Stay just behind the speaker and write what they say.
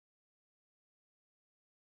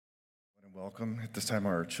Welcome. At this time,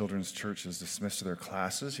 our children's church is dismissed to their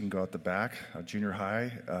classes. You can go out the back, junior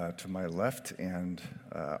high to my left, and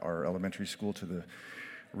our elementary school to the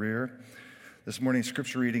rear. This morning's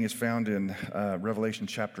scripture reading is found in Revelation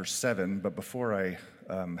chapter 7, but before I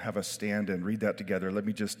have us stand and read that together, let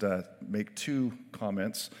me just make two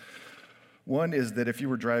comments. One is that if you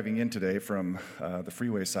were driving in today from the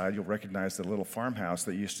freeway side, you'll recognize the little farmhouse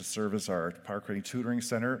that used to serve as our Power Creating Tutoring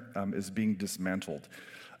Center is being dismantled.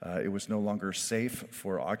 It was no longer safe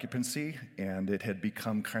for occupancy, and it had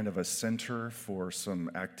become kind of a center for some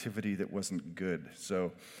activity that wasn't good.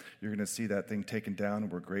 So you're going to see that thing taken down,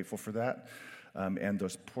 and we're grateful for that. And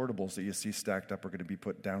those portables that you see stacked up are going to be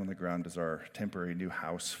put down on the ground as our temporary new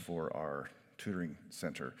house for our tutoring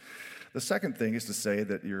center. The second thing is to say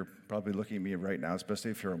that you're probably looking at me right now, especially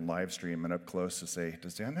if you're on live stream and up close, to say,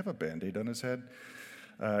 does Dan have a Band-Aid on his head?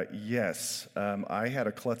 Yes, I had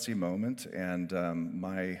a klutzy moment, and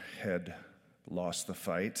my head lost the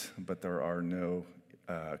fight, but there are no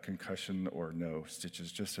concussion or no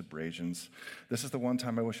stitches, just abrasions. This is the one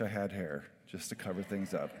time I wish I had hair, just to cover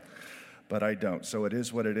things up. But I don't, so it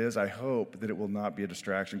is what it is. I hope that it will not be a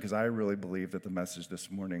distraction, because I really believe that the message this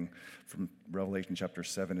morning from Revelation chapter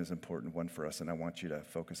 7 is an important one for us, and I want you to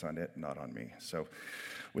focus on it, not on me. So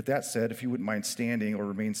with that said, if you wouldn't mind standing or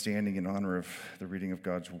remain standing in honor of the reading of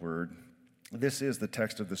God's word, this is the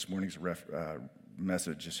text of this morning's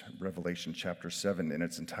message, Revelation chapter 7 in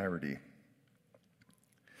its entirety.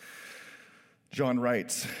 John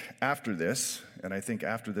writes, after this, and I think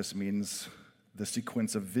after this means the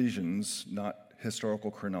sequence of visions, not historical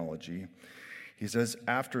chronology. He says,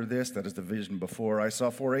 after this, that is the vision before, I saw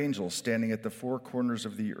four angels standing at the four corners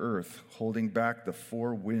of the earth, holding back the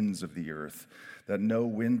four winds of the earth, that no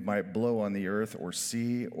wind might blow on the earth or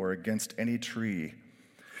sea or against any tree.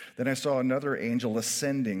 Then I saw another angel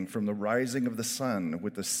ascending from the rising of the sun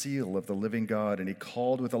with the seal of the living God, and he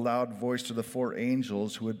called with a loud voice to the four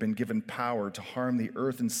angels who had been given power to harm the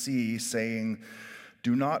earth and sea, saying,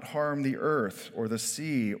 do not harm the earth or the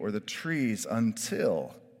sea or the trees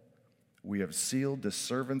until we have sealed the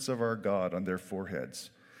servants of our God on their foreheads.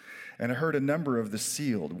 And I heard a number of the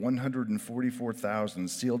sealed, 144,000,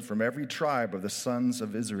 sealed from every tribe of the sons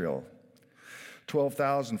of Israel.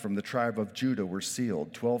 12,000 from the tribe of Judah were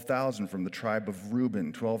sealed, 12,000 from the tribe of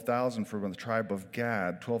Reuben, 12,000 from the tribe of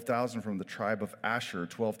Gad, 12,000 from the tribe of Asher,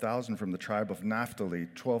 12,000 from the tribe of Naphtali,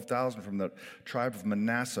 12,000 from the tribe of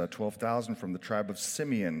Manasseh, 12,000 from the tribe of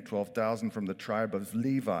Simeon, 12,000 from the tribe of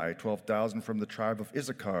Levi, 12,000 from the tribe of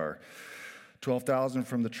Issachar, 12,000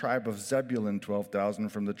 from the tribe of Zebulun, 12,000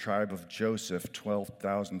 from the tribe of Joseph,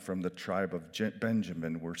 12,000 from the tribe of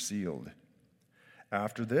Benjamin were sealed.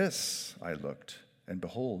 After this I looked, and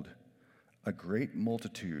behold, a great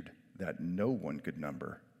multitude that no one could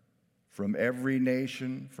number, from every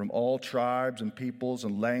nation, from all tribes and peoples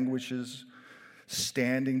and languages,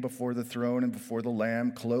 standing before the throne and before the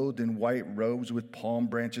Lamb, clothed in white robes with palm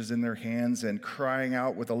branches in their hands, and crying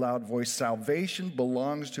out with a loud voice, salvation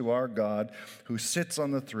belongs to our God who sits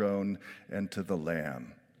on the throne and to the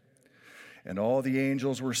Lamb. And all the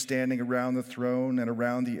angels were standing around the throne and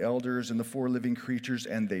around the elders and the four living creatures,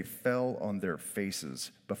 and they fell on their faces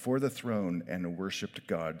before the throne and worshiped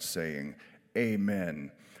God, saying,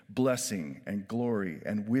 Amen. Blessing and glory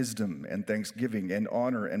and wisdom and thanksgiving and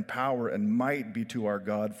honor and power and might be to our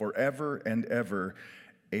God forever and ever.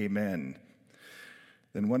 Amen.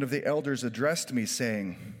 Then one of the elders addressed me,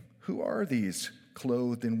 saying, who are these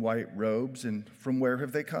clothed in white robes, and from where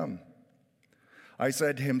have they come? I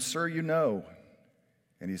said to him, sir, you know.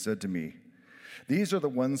 And he said to me, these are the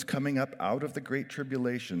ones coming up out of the great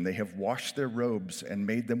tribulation. They have washed their robes and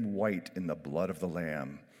made them white in the blood of the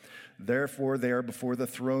Lamb. Therefore they are before the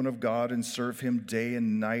throne of God and serve him day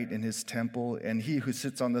and night in his temple, and he who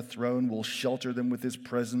sits on the throne will shelter them with his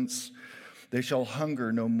presence. They shall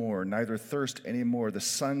hunger no more, neither thirst any more. The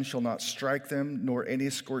sun shall not strike them, nor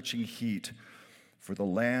any scorching heat. For the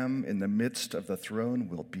Lamb in the midst of the throne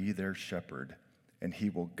will be their shepherd, and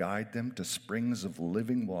he will guide them to springs of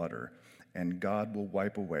living water, and God will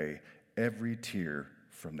wipe away every tear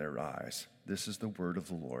from their eyes. This is the word of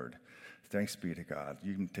the Lord. Thanks be to God.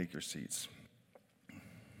 You can take your seats.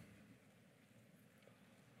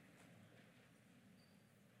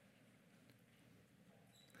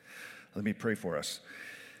 Let me pray for us.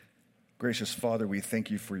 Gracious Father, we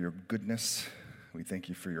thank you for your goodness. We thank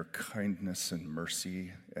you for your kindness and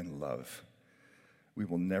mercy and love. We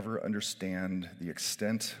will never understand the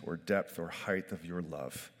extent or depth or height of your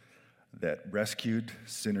love that rescued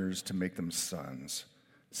sinners to make them sons,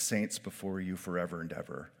 saints before you forever and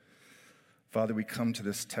ever. Father, we come to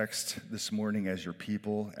this text this morning as your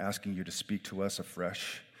people, asking you to speak to us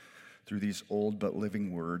afresh, through these old but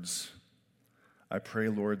living words. I pray,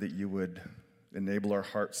 Lord, that you would enable our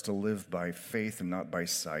hearts to live by faith and not by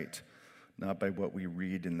sight, not by what we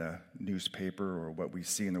read in the newspaper or what we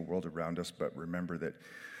see in the world around us, but remember that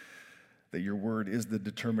your word is the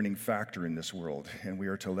determining factor in this world, and we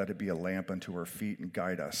are to let it be a lamp unto our feet and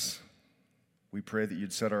guide us. We pray that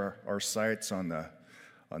you'd set our sights on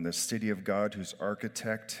the city of God, whose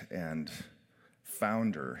architect and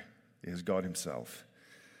founder is God himself,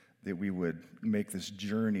 that we would make this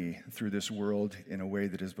journey through this world in a way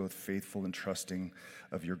that is both faithful and trusting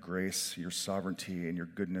of your grace, your sovereignty, and your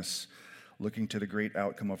goodness, looking to the great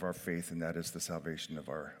outcome of our faith, and that is the salvation of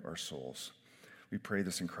our souls. We pray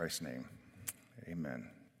this in Christ's name. Amen.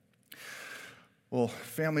 Well,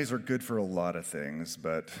 families are good for a lot of things,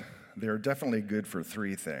 but they're definitely good for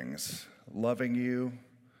three things: loving you,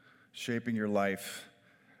 shaping your life,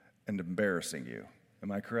 and embarrassing you.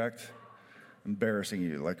 Am I correct? Embarrassing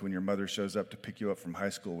you, like when your mother shows up to pick you up from high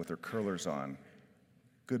school with her curlers on.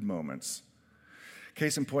 Good moments.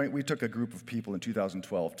 Case in point, we took a group of people in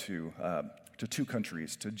 2012 to two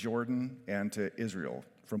countries, to Jordan and to Israel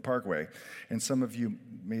from Parkway. And some of you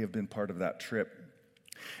may have been part of that trip.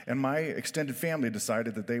 And my extended family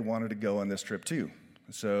decided that they wanted to go on this trip too.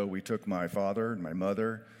 So we took my father and my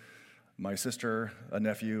mother, my sister, a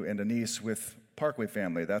nephew, and a niece with Parkway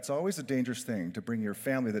family. That's always a dangerous thing, to bring your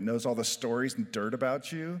family that knows all the stories and dirt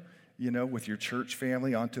about you, with your church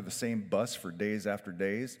family onto the same bus for days after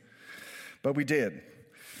days. But we did.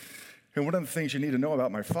 And one of the things you need to know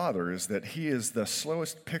about my father is that he is the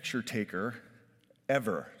slowest picture taker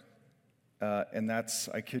ever. And that's,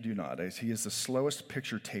 I kid you not, he is the slowest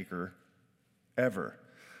picture taker ever.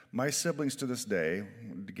 My siblings to this day,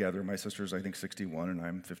 together, my sister's, I think, 61, and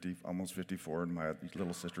I'm 50, almost 54, and my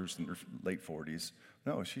little sister's in her late 40s.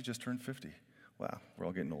 No, she just turned 50. Wow, we're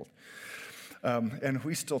all getting old. And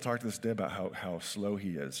we still talk to this day about how slow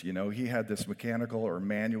he is. He had this mechanical or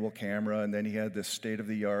manual camera, and then he had this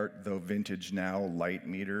state-of-the-art, though vintage now, light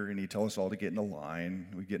meter, and he'd tell us all to get in a line.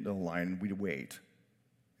 We'd get in a line, and we'd wait.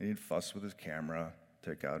 And he'd fuss with his camera,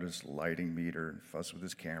 take out his lighting meter, and fuss with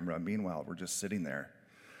his camera. Meanwhile, we're just sitting there.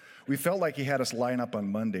 We felt like he had us line up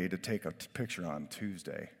on Monday to take a picture on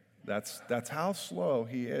Tuesday. That's how slow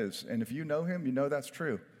he is. And if you know him, you know that's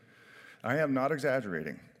true. I am not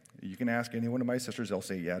exaggerating. You can ask any one of my sisters, they'll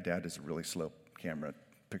say, yeah, Dad is a really slow camera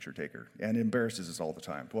picture taker, and embarrasses us all the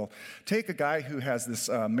time. Well, take a guy who has this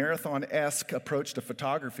marathon-esque approach to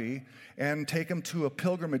photography and take him to a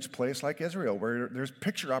pilgrimage place like Israel, where there's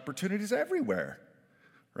picture opportunities everywhere,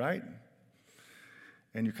 right?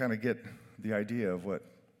 And you kind of get the idea of what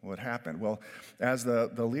happened. Well, as the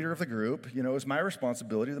leader of the group, it was my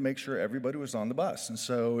responsibility to make sure everybody was on the bus. And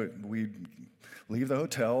so we'd leave the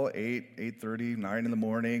hotel 8:30, 9 in the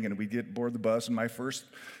morning, and we'd get aboard the bus. And my first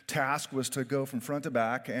task was to go from front to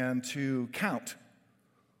back and to count.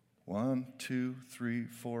 1, 2, 3,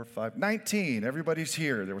 4, 5, 19. Everybody's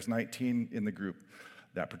here. There was 19 in the group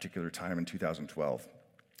that particular time in 2012.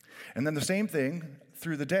 And then the same thing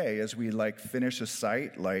through the day as we finish a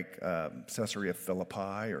site like Caesarea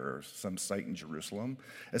Philippi or some site in Jerusalem.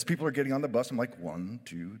 As people are getting on the bus, I'm like, 1,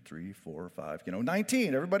 2, 3, 4, 5,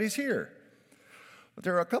 19, everybody's here. But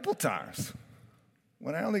there are a couple times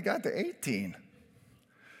when I only got to 18.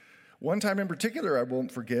 One time in particular I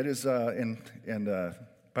won't forget is, and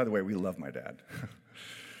by the way, we love my dad,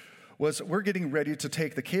 was we're getting ready to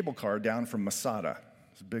take the cable car down from Masada.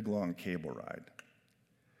 It's a big, long cable ride.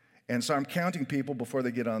 And so I'm counting people before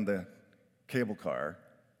they get on the cable car,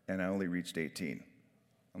 and I only reached 18.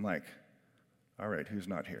 I'm like, all right, who's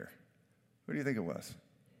not here? Who do you think it was?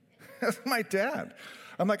 That's my dad.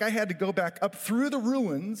 I'm like, I had to go back up through the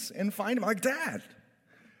ruins and find him. I'm like, Dad,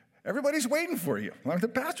 everybody's waiting for you. I'm the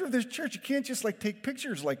pastor of this church. You can't just take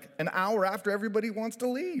pictures an hour after everybody wants to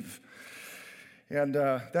leave. And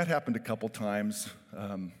that happened a couple times.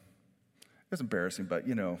 It was embarrassing, but,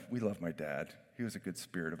 we love my dad. He was a good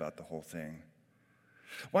spirit about the whole thing.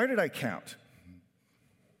 Why did I count?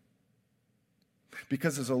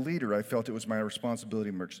 Because as a leader, I felt it was my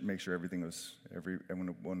responsibility to make sure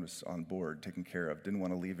everyone was on board, taken care of. Didn't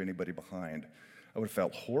want to leave anybody behind. I would have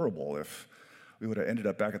felt horrible if we would have ended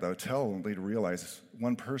up back at the hotel and later realized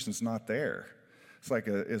one person's not there. It's like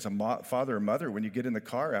as a father or mother, when you get in the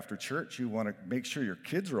car after church, you want to make sure your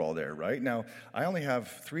kids are all there, right? Now, I only have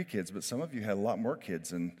 3 kids, but some of you had a lot more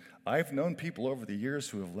kids, and I've known people over the years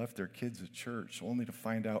who have left their kids at church only to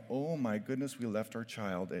find out, oh my goodness, we left our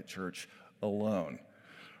child at church alone.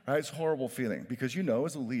 Right? It's a horrible feeling because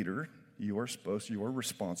as a leader, you are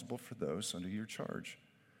responsible for those under your charge.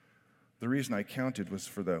 The reason I counted was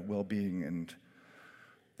for the well-being and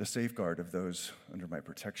the safeguard of those under my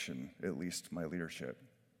protection, at least my leadership.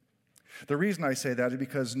 The reason I say that is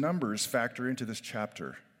because numbers factor into this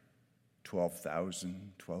chapter.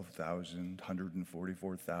 12,000,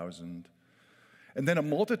 144,000, and then a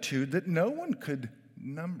multitude that no one could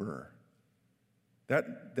number.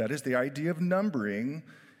 That is the idea of numbering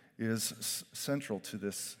is central to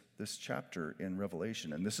this chapter in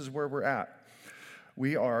Revelation, and this is where we're at.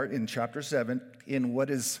 We are in chapter 7 in what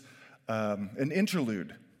is an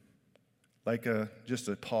interlude, like just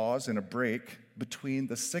a pause and a break between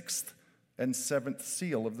the 6th and 7th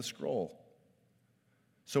seal of the scroll.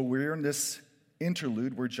 So we're in this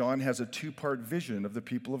interlude where John has a two-part vision of the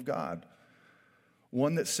people of God.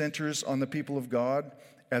 One that centers on the people of God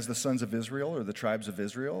as the sons of Israel or the tribes of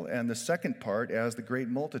Israel, and the second part as the great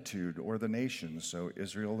multitude or the nations. So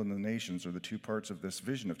Israel and the nations are the two parts of this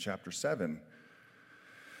vision of chapter 7.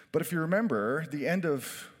 But if you remember, the end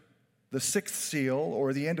of the 6th seal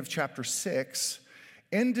or the end of chapter 6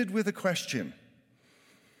 ended with a question.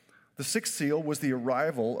 The 6th seal was the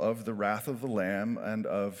arrival of the wrath of the Lamb and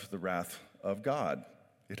of the wrath of God.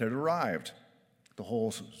 It had arrived, the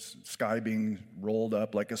whole sky being rolled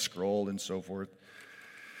up like a scroll and so forth.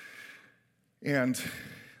 And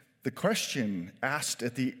the question asked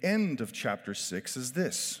at the end of chapter 6 is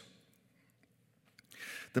this: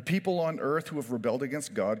 the people on earth who have rebelled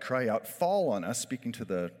against God cry out, "Fall on us," speaking to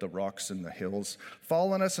the rocks and the hills,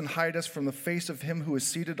 "fall on us and hide us from the face of him who is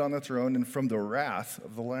seated on the throne and from the wrath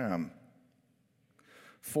of the Lamb."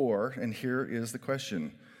 For, and here is the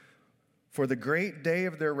question, for the great day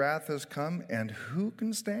of their wrath has come, and who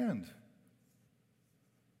can stand?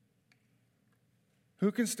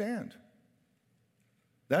 Who can stand?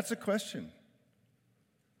 That's a question.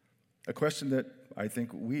 A question that I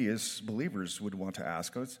think we as believers would want to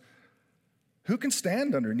ask us. Who can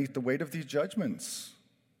stand underneath the weight of these judgments?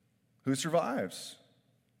 Who survives?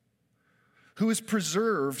 Who is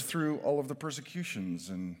preserved through all of the persecutions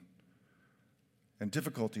and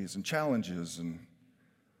difficulties and challenges and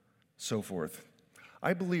so forth?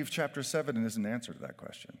 I believe chapter 7 is an answer to that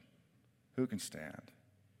question. Who can stand?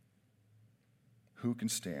 Who can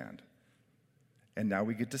stand? And now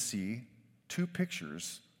we get to see two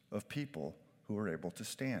pictures of people who are able to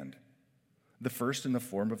stand. The first in the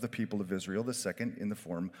form of the people of Israel, the second in the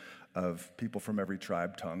form of people from every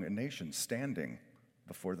tribe, tongue, and nation standing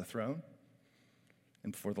before the throne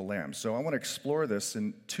and before the Lamb. So I want to explore this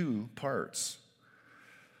in two parts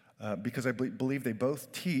because I believe they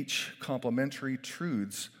both teach complementary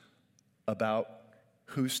truths about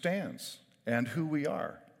who stands and who we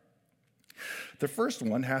are. The first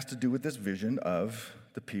one has to do with this vision of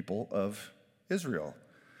the people of Israel,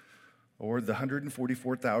 or the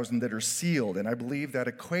 144,000 that are sealed, and I believe that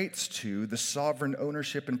equates to the sovereign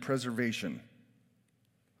ownership and preservation.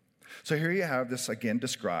 So here you have this again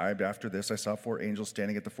described. After this, I saw 4 angels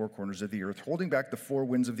standing at the 4 corners of the earth, holding back the 4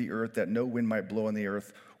 winds of the earth, that no wind might blow on the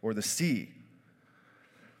earth or the sea.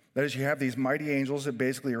 That is, you have these mighty angels that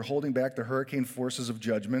basically are holding back the hurricane forces of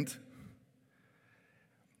judgment.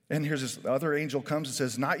 And here's this other angel comes and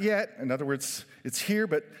says, "Not yet." In other words, it's here,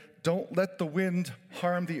 but don't let the wind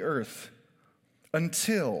harm the earth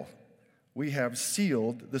until we have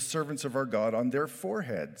sealed the servants of our God on their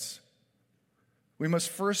foreheads. We must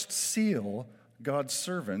first seal God's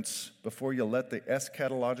servants before you let the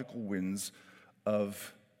eschatological winds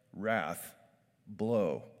of wrath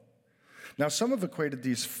blow. Now, some have equated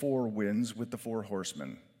these 4 winds with the 4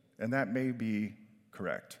 horsemen, and that may be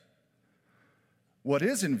correct. What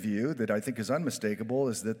is in view that I think is unmistakable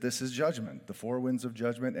is that this is judgment, the 4 winds of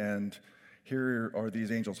judgment, and here are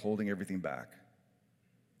these angels holding everything back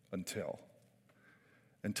until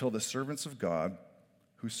the servants of God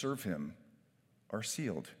who serve him are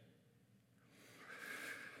sealed.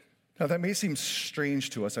 Now, that may seem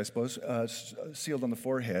strange to us, I suppose, sealed on the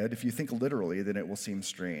forehead. If you think literally, then it will seem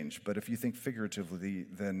strange. But if you think figuratively,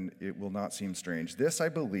 then it will not seem strange. This, I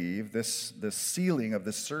believe, the sealing of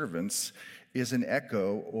the servants is an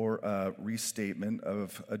echo or a restatement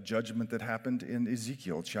of a judgment that happened in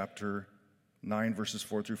Ezekiel chapter 9, verses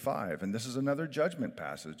 4 through 5. And this is another judgment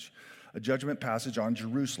passage, a judgment passage on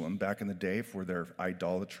Jerusalem back in the day for their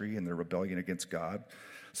idolatry and their rebellion against God,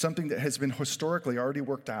 something that has been historically already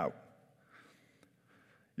worked out.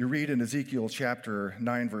 You read in Ezekiel chapter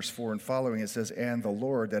 9, verse 4 and following, it says, "And the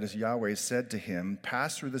Lord," that is Yahweh, "said to him,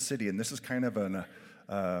 pass through the city." And this is kind of an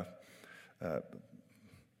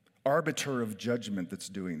arbiter of judgment that's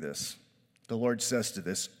doing this. The Lord says to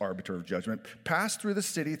this arbiter of judgment, "Pass through the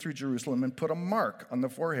city, through Jerusalem, and put a mark on the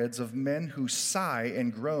foreheads of men who sigh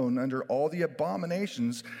and groan under all the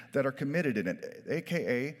abominations that are committed in it."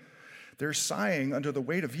 AKA, they're sighing under the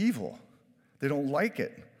weight of evil. They don't like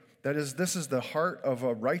it. That is, this is the heart of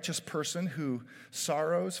a righteous person who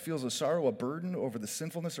feels a sorrow, a burden over the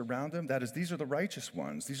sinfulness around them. That is, these are the righteous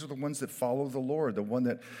ones. These are the ones that follow the Lord, the one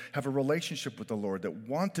that have a relationship with the Lord, that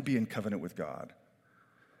want to be in covenant with God.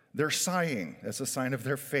 They're sighing as a sign of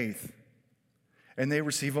their faith. And they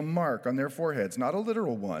receive a mark on their foreheads, not a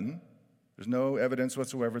literal one. There's no evidence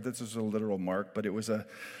whatsoever that this is a literal mark, but it was a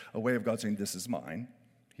way of God saying, this is mine.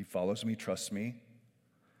 He follows me, trusts me.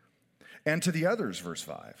 And to the others, verse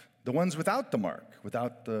 5, the ones without the mark,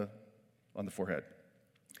 on the forehead.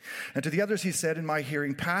 And to the others he said in my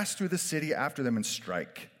hearing, pass through the city after them and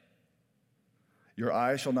strike. Your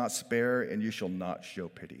eye shall not spare, and you shall not show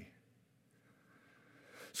pity.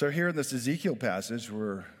 So here in this Ezekiel passage,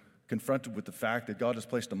 we're confronted with the fact that God has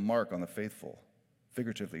placed a mark on the faithful,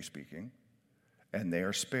 figuratively speaking, and they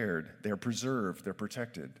are spared, they are preserved, they're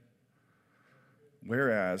protected.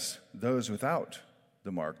 Whereas those without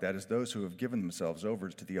the mark, that is, those who have given themselves over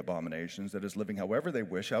to the abominations, that is, living however they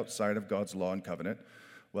wish outside of God's law and covenant,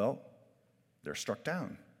 well, they're struck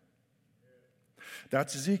down.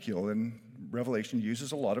 That's Ezekiel, and Revelation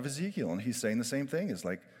uses a lot of Ezekiel, and he's saying the same thing. It's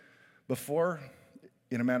like, before,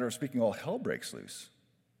 in a matter of speaking, all hell breaks loose,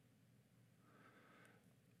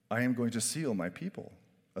 I am going to seal my people,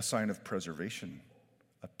 a sign of preservation,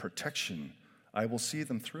 of protection. I will see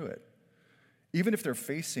them through it. Even if they're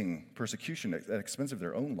facing persecution at the expense of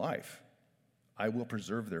their own life, I will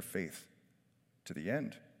preserve their faith to the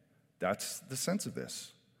end. That's the sense of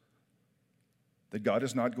this. That God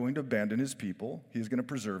is not going to abandon his people. He is going to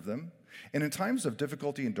preserve them. And in times of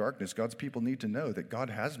difficulty and darkness, God's people need to know that God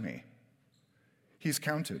has me. He's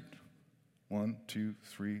counted. 1, 2,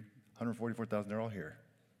 3, 144,000. They're all here.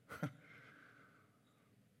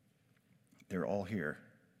 They're all here.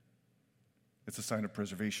 It's a sign of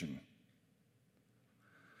preservation.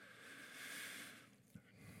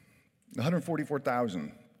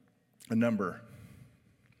 144,000, a number.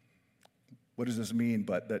 What does this mean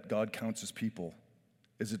but that God counts his people?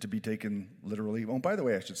 Is it to be taken literally? Well, by the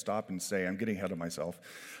way, I should stop and say, I'm getting ahead of myself,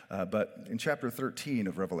 but in chapter 13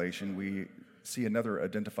 of Revelation, we see another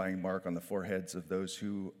identifying mark on the foreheads of those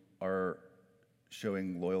who are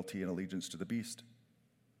showing loyalty and allegiance to the beast.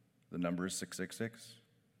 The number is 666.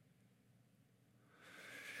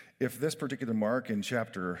 If this particular mark in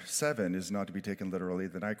chapter 7 is not to be taken literally,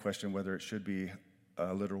 then I question whether it should be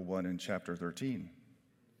a literal one in chapter 13.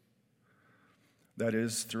 That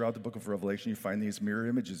is, throughout the book of Revelation, you find these mirror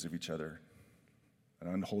images of each other. An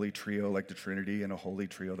unholy trio like the Trinity, and a holy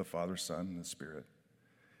trio, the Father, Son, and the Spirit.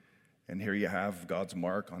 And here you have God's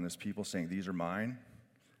mark on his people saying, these are mine,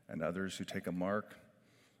 and others who take a mark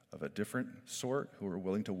of a different sort, who are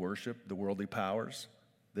willing to worship the worldly powers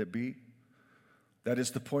that be. That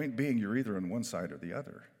is, the point being, you're either on one side or the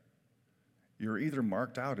other. You're either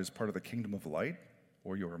marked out as part of the kingdom of light,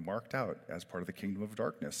 or you're marked out as part of the kingdom of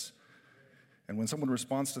darkness. And when someone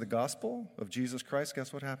responds to the gospel of Jesus Christ,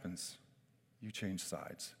 guess what happens? You change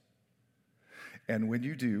sides. And when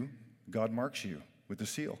you do, God marks you with the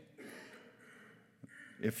seal.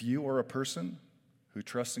 If you are a person who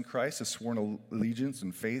trusts in Christ, has sworn allegiance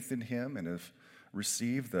and faith in him, and have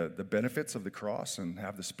received the benefits of the cross and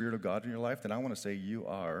have the Spirit of God in your life, then I want to say you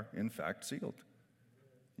are, in fact, sealed.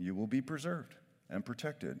 You will be preserved and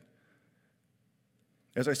protected.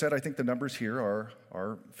 As I said, I think the numbers here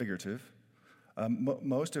are figurative.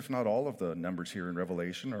 Most, if not all, of the numbers here in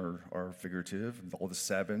Revelation are figurative. All the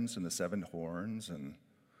sevens and the 7 horns and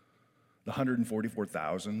the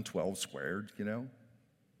 144,000, 12 squared,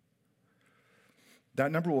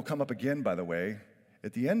 That number will come up again, by the way,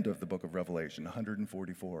 at the end of the book of Revelation,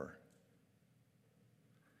 144,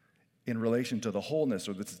 in relation to the wholeness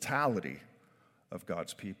or the totality of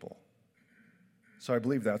God's people. So I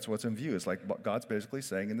believe that's what's in view. It's like God's basically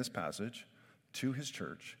saying in this passage to his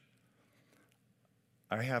church,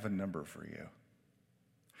 I have a number for you.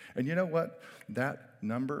 And you know what? That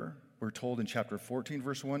number, we're told in chapter 14,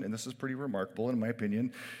 verse 1, and this is pretty remarkable in my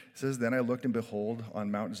opinion. It says, then I looked, and behold,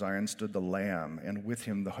 on Mount Zion stood the Lamb, and with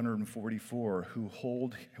him the 144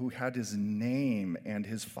 who had his name and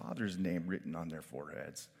his Father's name written on their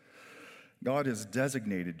foreheads. God has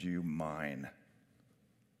designated you mine.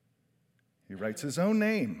 He writes his own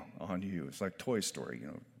name on you. It's like Toy Story,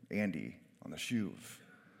 Andy on the shoe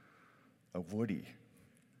of Woody.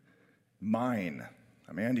 Mine.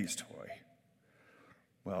 I'm Andy's toy.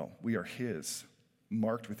 Well, we are his,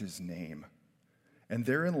 marked with his name. And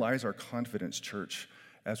therein lies our confidence, church,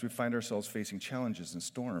 as we find ourselves facing challenges and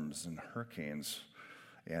storms and hurricanes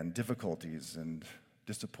and difficulties and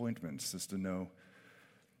disappointments, is to know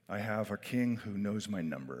I have a king who knows my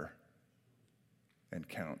number and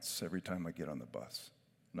counts every time I get on the bus.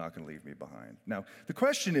 not going to leave me behind. Now, the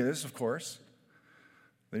question is, of course,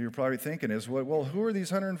 that you're probably thinking is, well, who are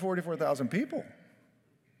these 144,000 people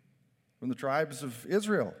from the tribes of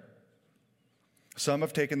Israel? Some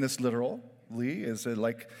have taken this literally, is it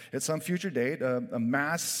like at some future date, a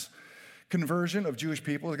mass conversion of Jewish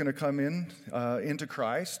people is going to come into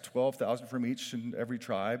Christ, 12,000 from each and every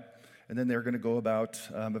tribe, and then they're going to go about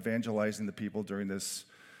evangelizing the people during this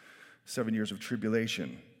 7 years of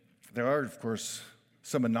tribulation. There are, of course,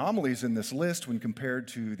 some anomalies in this list when compared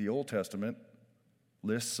to the Old Testament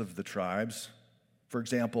lists of the tribes. For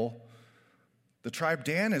example, the tribe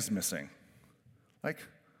Dan is missing. Like,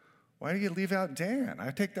 why do you leave out Dan? I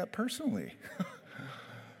take that personally.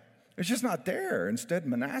 It's just not there. Instead,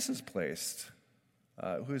 Manasseh's placed,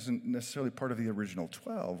 who isn't necessarily part of the original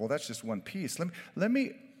 12. Well, that's just one piece. Let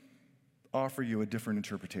me offer you a different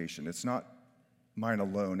interpretation. It's not mine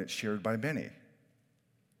alone. It's shared by many.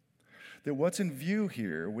 That what's in view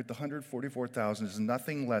here with the 144,000 is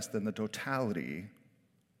nothing less than the totality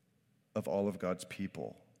of all of God's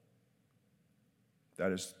people.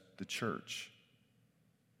 That is the church.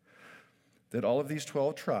 That all of these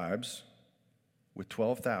 12 tribes, with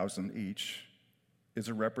 12,000 each, is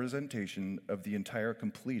a representation of the entire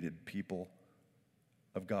completed people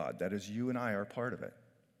of God. That is, you and I are part of it.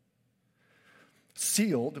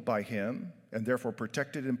 Sealed by him, and therefore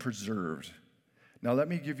protected and preserved. Now, let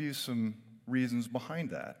me give you some reasons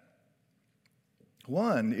behind that.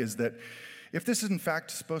 One is that if this is in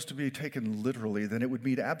fact supposed to be taken literally, then it would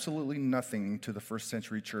mean absolutely nothing to the first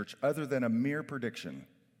century church other than a mere prediction.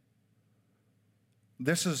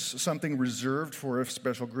 This is something reserved for a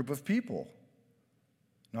special group of people.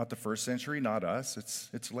 Not the first century, not us,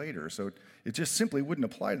 it's later. So it just simply wouldn't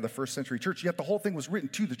apply to the first century church, yet the whole thing was written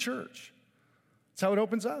to the church. It's how it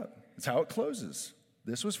opens up. It's how it closes.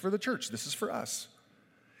 This was for the church. This is for us.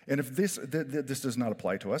 And if this does not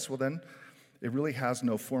apply to us, well then, it really has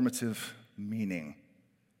no formative meaning,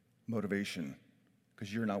 motivation,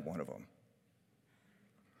 because you're not one of them.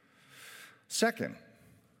 Second,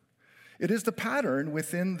 it is the pattern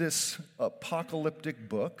within this apocalyptic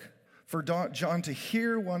book for John to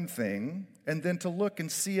hear one thing and then to look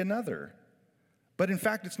and see another. But in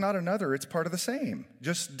fact, it's not another, it's part of the same.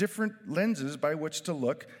 Just different lenses by which to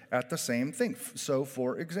look at the same thing. So,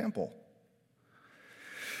 for example,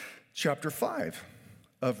 chapter 5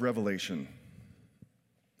 of Revelation.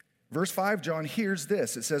 Verse 5, John hears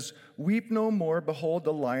this. It says, "Weep no more, behold,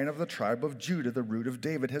 the Lion of the tribe of Judah, the root of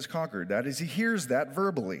David, has conquered." That is, he hears that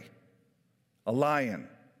verbally. A lion.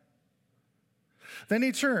 Then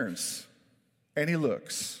he turns, and he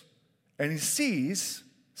looks, and he sees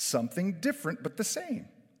something different but the same.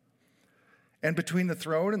 "And between the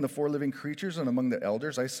throne and the four living creatures and among the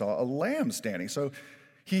elders, I saw a lamb standing." So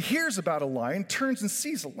he hears about a lion, turns and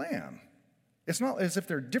sees a lamb. It's not as if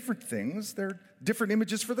they're different things, they're different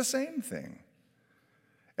images for the same thing.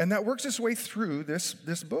 And that works its way through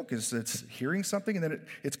this book. It's hearing something and then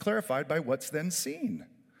it's clarified by what's then seen.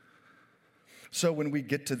 So when we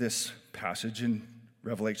get to this passage in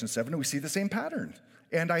Revelation 7, we see the same pattern.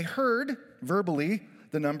 "And I heard verbally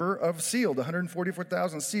the number of sealed,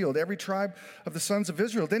 144,000 sealed, every tribe of the sons of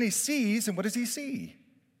Israel." Then he sees, and what does he see?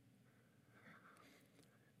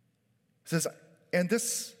 It says,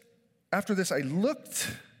 "After this I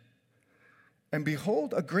looked, and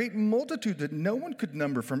behold, a great multitude that no one could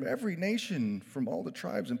number from every nation, from all the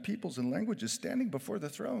tribes and peoples and languages, standing before the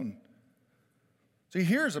throne." So he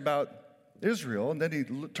hears about Israel, and then he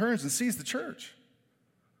turns and sees the church.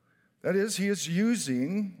 That is, he is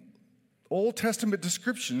using Old Testament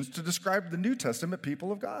descriptions to describe the New Testament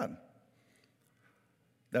people of God.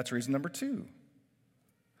 That's reason number 2.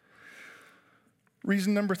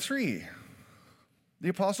 Reason number 3. The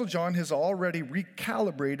Apostle John has already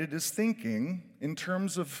recalibrated his thinking in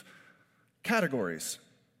terms of categories.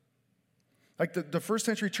 Like the first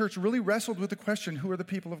century church really wrestled with the question, who are the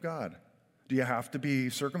people of God? Do you have to be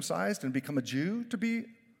circumcised and become a Jew to be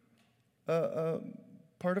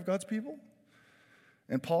part of God's people?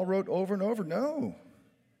 And Paul wrote over and over, no.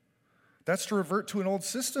 That's to revert to an old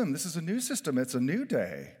system. This is a new system. It's a new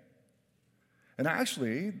day. And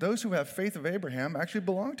actually, those who have faith of Abraham actually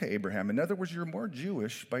belong to Abraham. In other words, you're more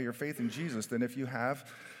Jewish by your faith in Jesus than if you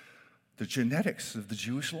have the genetics of the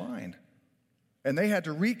Jewish line. And they had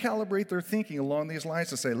to recalibrate their thinking along these lines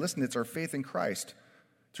to say, listen, it's our faith in Christ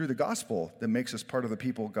through the gospel that makes us part of the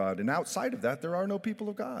people of God. And outside of that, there are no people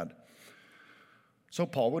of God. So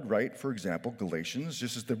Paul would write, for example, Galatians,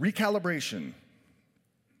 just as the recalibration.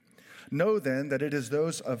 "Know then that it is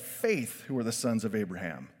those of faith who are the sons of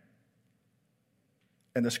Abraham."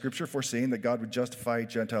 And the scripture foreseeing that God would justify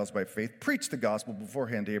Gentiles by faith preached the gospel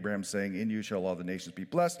beforehand to Abraham, saying, in you shall all the nations be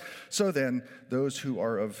blessed. So then, those who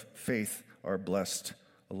are of faith are blessed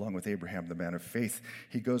along with Abraham, the man of faith.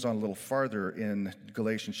 He goes on a little farther in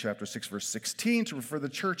Galatians chapter 6, verse 16, to refer the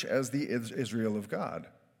church as the Israel of God.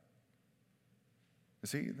 You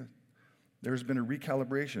see, there's been a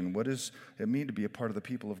recalibration. What does it mean to be a part of the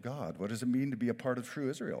people of God? What does it mean to be a part of true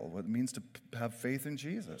Israel? What it means to have faith in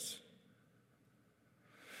Jesus?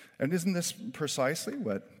 And isn't this precisely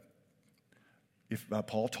what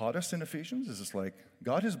Paul taught us in Ephesians? Is it's like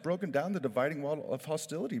God has broken down the dividing wall of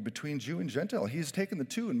hostility between Jew and Gentile. He's taken the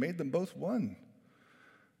two and made them both one.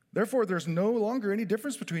 Therefore, there's no longer any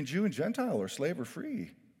difference between Jew and Gentile, or slave or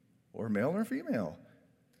free, or male or female.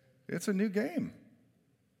 It's a new game.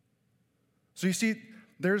 So you see,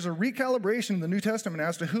 there's a recalibration in the New Testament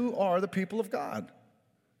as to who are the people of God.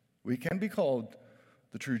 We can be called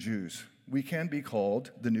the true Jews. We can be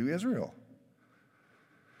called the new Israel.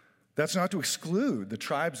 That's not to exclude the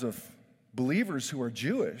tribes of believers who are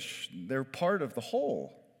Jewish. They're part of the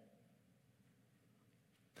whole.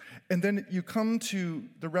 And then you come to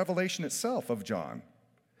the revelation itself of John,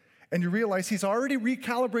 and you realize he's already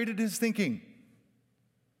recalibrated his thinking.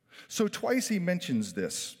 So twice he mentions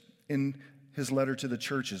this in his letter to the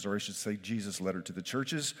churches, or I should say Jesus' letter to the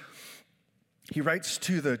churches. He writes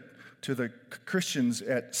to the Christians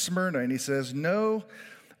at Smyrna, and he says, know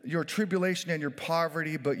your tribulation and your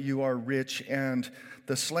poverty, but you are rich, and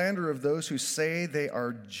the slander of those who say they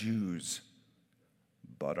are Jews,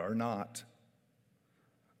 but are not,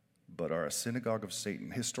 but are a synagogue of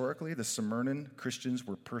Satan. Historically, the Smyrnan Christians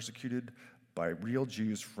were persecuted by real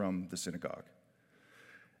Jews from the synagogue.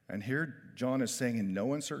 And here John is saying in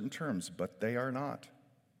no uncertain terms, but they are not.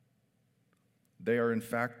 They are, in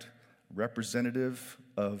fact, representative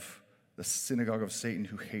of the synagogue of Satan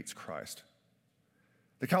who hates Christ.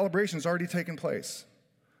 The calibration has already taken place.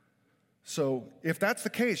 So if that's the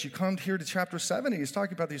case, you come here to chapter 7, and he's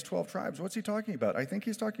talking about these 12 tribes. What's he talking about? I think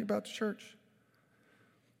he's talking about the church.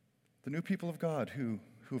 The new people of God who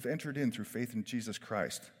have entered in through faith in Jesus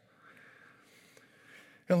Christ.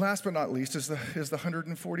 And last but not least is the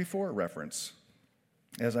 144 reference.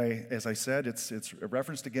 As I said, it's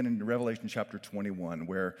referenced again in Revelation chapter 21,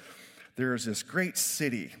 where there's this great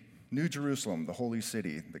city, New Jerusalem, the holy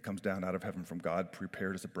city that comes down out of heaven from God,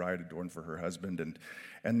 prepared as a bride adorned for her husband.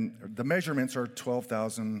 And the measurements are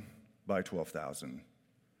 12,000 by 12,000.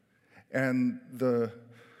 And the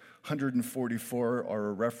 144 are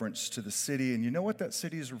a reference to the city. And you know what that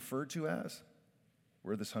city is referred to as?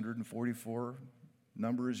 Where this 144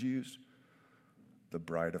 number is used? The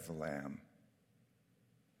bride of the Lamb.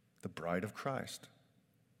 The bride of Christ.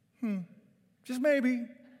 Just maybe,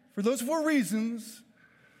 for those 4 reasons.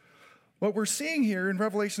 What we're seeing here in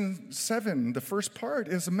Revelation 7, the first part,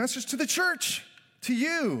 is a message to the church, to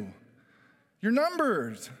you. You're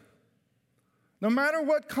numbered. No matter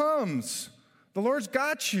what comes, the Lord's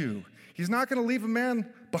got you. He's not going to leave a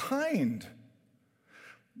man behind.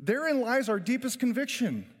 Therein lies our deepest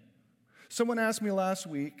conviction. Someone asked me last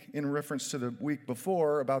week, in reference to the week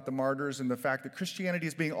before, about the martyrs and the fact that Christianity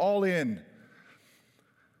is being all in.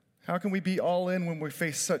 How can we be all in when we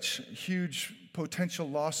face such huge potential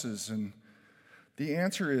losses? And the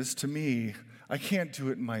answer is, to me, I can't do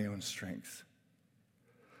it in my own strength.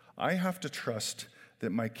 I have to trust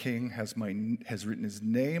that my King has written his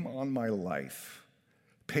name on my life,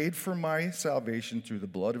 paid for my salvation through the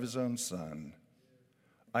blood of his own Son.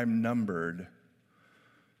 I'm numbered,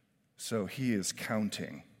 so he is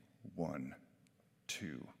counting. 1,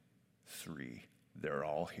 2, 3. They're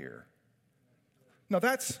all here. Now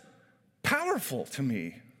that's powerful to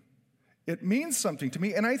me. It means something to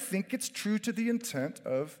me, and I think it's true to the intent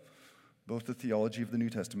of both the theology of the New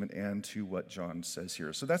Testament and to what John says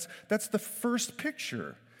here. So that's the first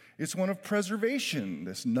picture. It's one of preservation,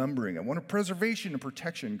 this numbering, and one of preservation and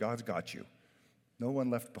protection. God's got you. No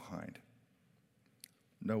one left behind.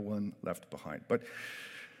 No one left behind. But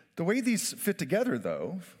the way these fit together,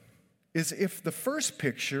 though, is if the first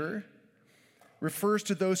picture refers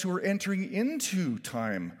to those who are entering into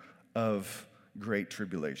time of great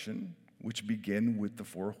tribulation, which begin with the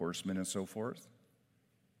 4 horsemen and so forth,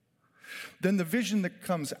 then the vision that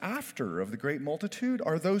comes after of the great multitude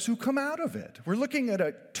are those who come out of it. We're looking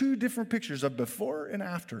at 2 different pictures of before and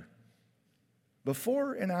after.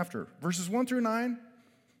 Before and after. Verses 1 through 9,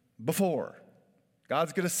 before.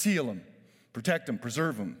 God's going to seal them, protect them,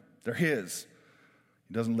 preserve them. They're his.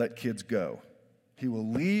 He doesn't let kids go. He will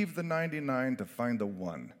leave the 99 to find the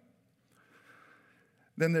one.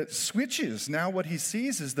 Then it switches. Now what he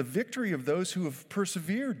sees is the victory of those who have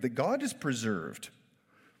persevered, that God is preserved.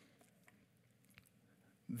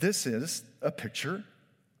 This is a picture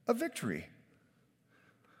of victory.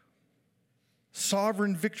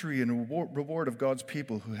 Sovereign victory and reward of God's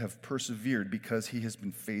people who have persevered because he has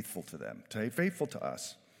been faithful to them, faithful to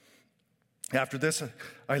us. After this,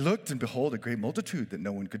 I looked, and behold, a great multitude that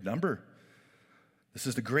no one could number. This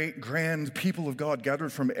is the great, grand people of God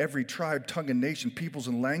gathered from every tribe, tongue, and nation, peoples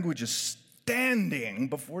and languages, standing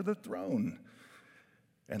before the throne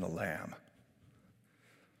and the Lamb.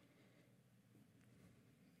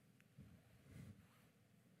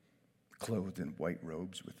 Clothed in white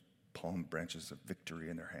robes with palm branches of victory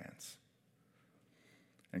in their hands,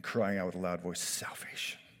 and crying out with a loud voice,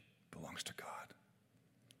 salvation belongs to God.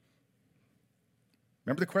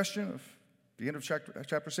 Remember the question of the end of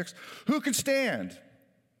chapter 6? Who can stand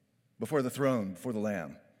before the throne, before the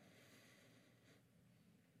Lamb?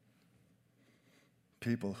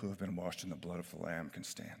 People who have been washed in the blood of the Lamb can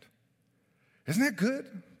stand. Isn't that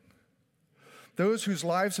good? Those whose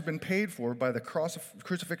lives have been paid for by the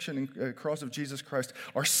crucifixion and cross of Jesus Christ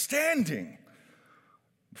are standing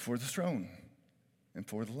before the throne and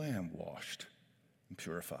before the Lamb, washed and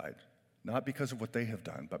purified, not because of what they have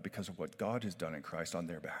done, but because of what God has done in Christ on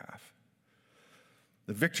their behalf.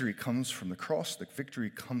 The victory comes from the cross. The victory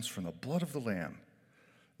comes from the blood of the Lamb.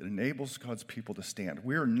 It enables God's people to stand.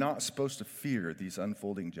 We are not supposed to fear these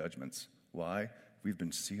unfolding judgments. Why? We've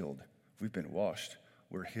been sealed. We've been washed.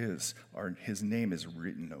 We're his. His name is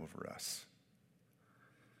written over us.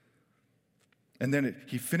 And then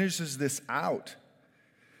he finishes this out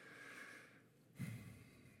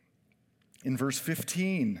in verse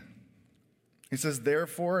 15. He says,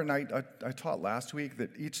 therefore, and I taught last week that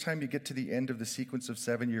each time you get to the end of the sequence of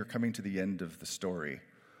 7, you're coming to the end of the story,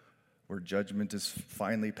 where judgment is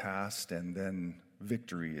finally passed and then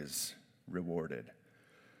victory is rewarded.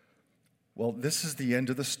 Well, this is the end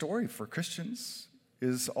of the story for Christians.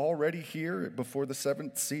 Is already here before the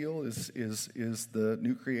 7th seal is the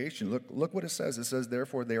new creation. Look what it says. It says,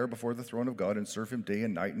 therefore, they are before the throne of God and serve him day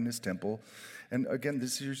and night in his temple. And again,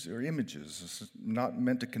 these are images. This is not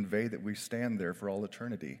meant to convey that we stand there for all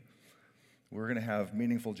eternity. We're going to have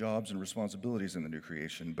meaningful jobs and responsibilities in the new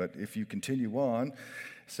creation. But if you continue on, it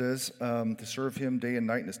says, to serve him day and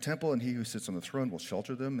night in his temple, and he who sits on the throne will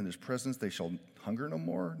shelter them in his presence. They shall hunger no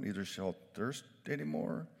more, neither shall thirst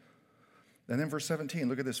anymore. And then verse 17,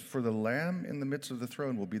 look at this. For the Lamb in the midst of the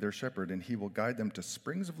throne will be their shepherd, and he will guide them to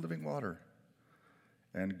springs of living water.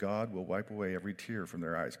 And God will wipe away every tear from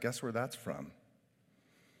their eyes. Guess where that's from?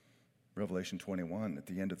 Revelation 21, at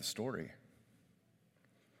the end of the story.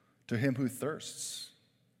 To him who thirsts,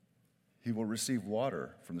 he will receive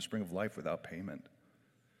water from the spring of life without payment.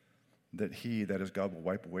 That he, that is God, will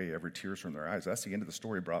wipe away every tear from their eyes. That's the end of the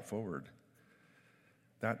story brought forward.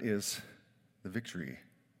 That is the victory,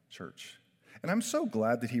 church. And I'm so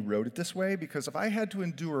glad that he wrote it this way, because if I had to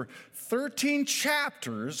endure 13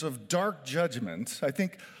 chapters of dark judgment, I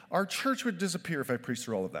think our church would disappear if I preached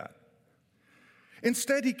through all of that.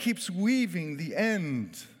 Instead, he keeps weaving the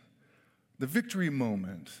end, the victory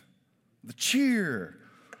moment, the cheer,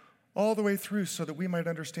 all the way through so that we might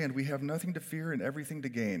understand we have nothing to fear and everything to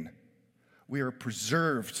gain. We are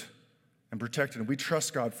preserved and protected, and we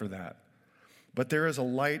trust God for that. But there is a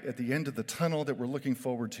light at the end of the tunnel that we're looking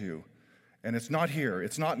forward to. And it's not here,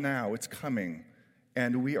 it's not now, it's coming.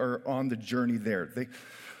 And we are on the journey there.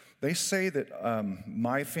 They say that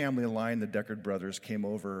my family line, the Deckard brothers, came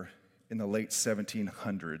over in the late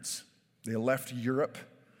 1700s. They left Europe,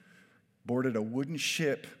 boarded a wooden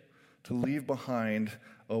ship to leave behind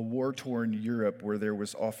a war-torn Europe where there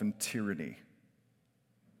was often tyranny,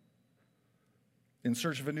 in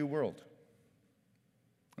search of a new world.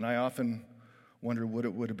 And I often wonder what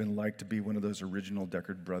it would have been like to be one of those original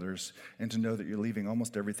Deckard brothers and to know that you're leaving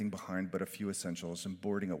almost everything behind but a few essentials and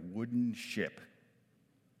boarding a wooden ship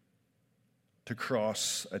to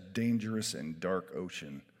cross a dangerous and dark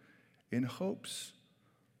ocean in hopes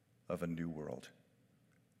of a new world.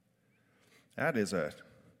 That is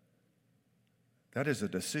a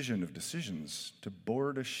decision of decisions, to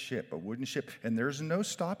board a ship, a wooden ship. And there's no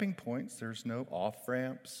stopping points. There's no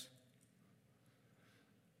off-ramps.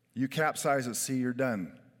 You capsize at sea, you're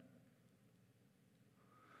done.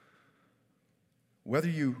 Whether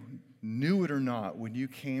you knew it or not, when you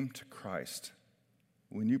came to Christ,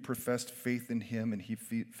 when you professed faith in him and he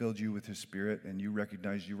filled you with his Spirit and you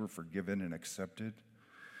recognized you were forgiven and accepted,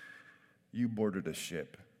 you boarded a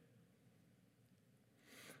ship.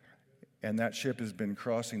 And that ship has been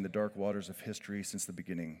crossing the dark waters of history since the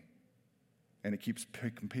beginning. And it keeps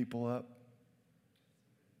picking people up.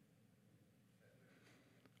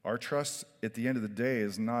 Our trust at the end of the day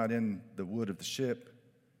is not in the wood of the ship.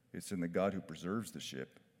 It's in the God who preserves the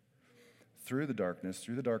ship. through the darkness,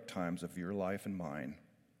 through the dark times of your life and mine,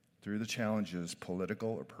 through the challenges, political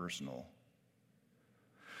or personal,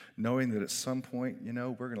 knowing that at some point,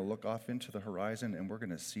 we're going to look off into the horizon and we're going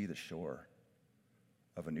to see the shore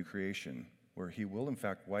of a new creation where he will, in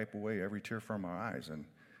fact, wipe away every tear from our eyes,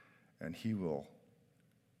 and he will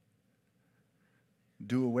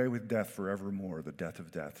do away with death forevermore, the death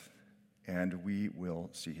of death, and we will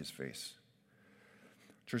see his face.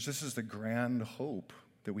 Church, this is the grand hope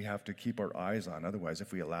that we have to keep our eyes on. Otherwise,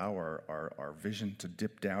 if we allow our vision to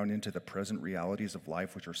dip down into the present realities of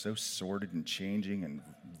life, which are so sordid and changing and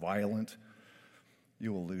violent,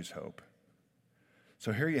 you will lose hope.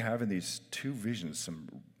 So here you have in these two visions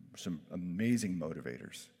some amazing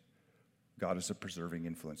motivators. God is a preserving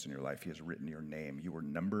influence in your life. He has written your name. You were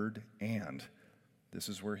numbered, and this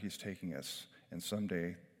is where he's taking us. And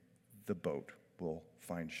someday the boat will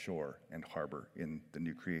find shore and harbor in the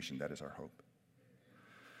new creation. That is our hope.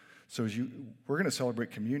 So we're going to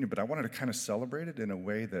celebrate communion, but I wanted to kind of celebrate it in a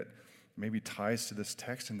way that maybe ties to this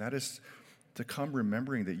text, and that is to come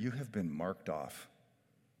remembering that you have been marked off.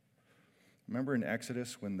 Remember in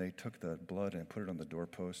Exodus when they took the blood and put it on the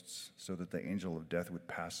doorposts so that the angel of death would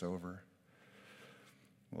pass over?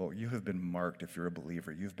 Well, you have been marked if you're a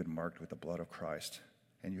believer. You've been marked with the blood of Christ,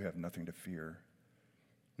 and you have nothing to fear.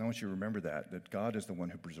 And I want you to remember that God is the one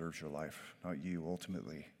who preserves your life, not you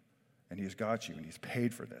ultimately. And he has got you, and he's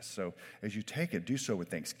paid for this. So as you take it, do so with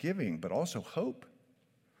thanksgiving, but also hope.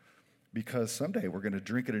 Because someday we're going to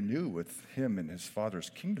drink it anew with him in his Father's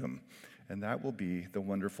kingdom. And that will be the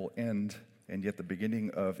wonderful end and yet the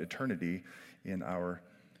beginning of eternity in our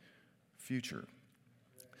future.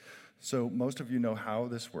 So most of you know how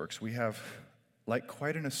this works. We have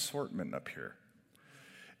quite an assortment up here.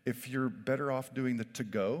 If you're better off doing the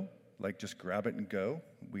to-go, just grab it and go,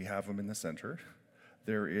 we have them in the center.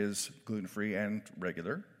 There is gluten-free and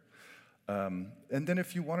regular. And then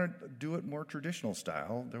if you want to do it more traditional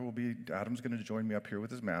style, there will be, Adam's going to join me up here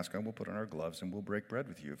with his mask on. We'll put on our gloves and we'll break bread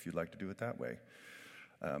with you if you'd like to do it that way.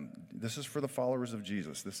 This is for the followers of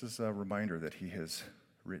Jesus. This is a reminder that he has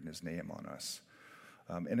written his name on us.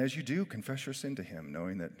 And as you do, confess your sin to him,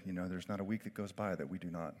 knowing that, there's not a week that goes by that we do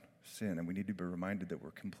not sin. And we need to be reminded that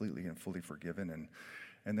we're completely and fully forgiven,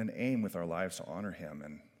 and then aim with our lives to honor him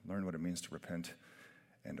and learn what it means to repent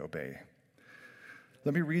and obey.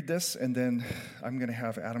 Let me read this, and then I'm going to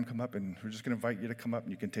have Adam come up, and we're just going to invite you to come up,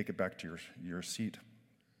 and you can take it back to your seat.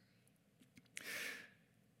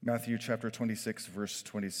 Matthew chapter 26, verse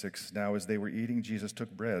 26. Now as they were eating, Jesus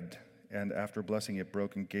took bread, and after blessing it,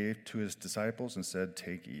 broke and gave to his disciples and said,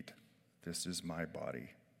 "Take, eat. This is my body."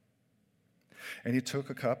 And he took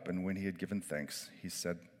a cup, and when he had given thanks,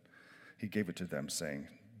 he gave it to them, saying,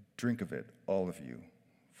 "Drink of it, all of you.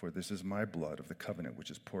 For this is my blood of the covenant, which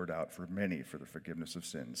is poured out for many for the forgiveness of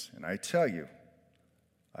sins. And I tell you,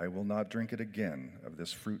 I will not drink it again of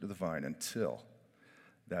this fruit of the vine until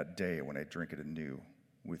that day when I drink it anew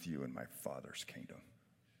with you in my Father's kingdom."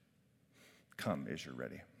 Come as you're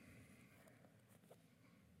ready.